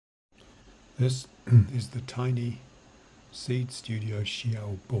This is the tiny SeedStudio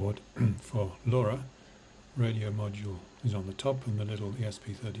XIAO board for LoRa. Radio module is on the top and the little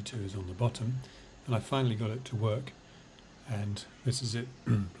ESP32 is on the bottom, and I finally got it to work, and this is it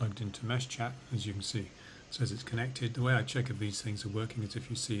plugged into mesh chat. As you can see, it says it's connected. The way I check if these things are working is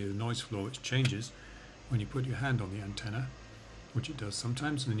if you see a noise floor which changes when you put your hand on the antenna, which it does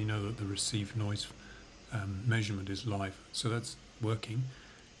sometimes, and then you know that the received noise measurement is live, so that's working.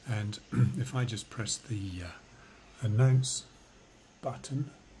 And if I just press the announce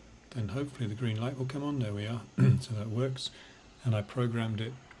button, then hopefully the green light will come on. There we are. So that works, and I programmed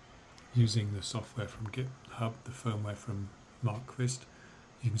it using the software from Github, the firmware from Mark Qvist.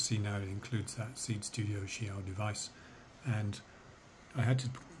 You can see now it includes that SeedStudio XIAO device, and I had to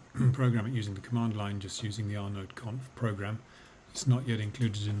program it using the command line, just using the RNode conf program. It's not yet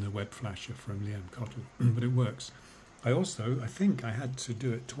included in the web flasher from but it works. I think I had to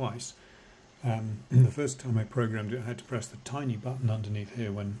do it twice. The first time I programmed it, I had to press the tiny button underneath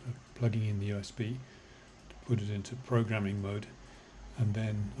here when plugging in the USB to put it into programming mode, and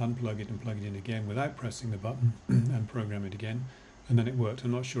then unplug it and plug it in again without pressing the button and program it again, and then it worked.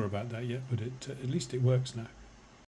 I'm not sure about that yet, but at least it works now.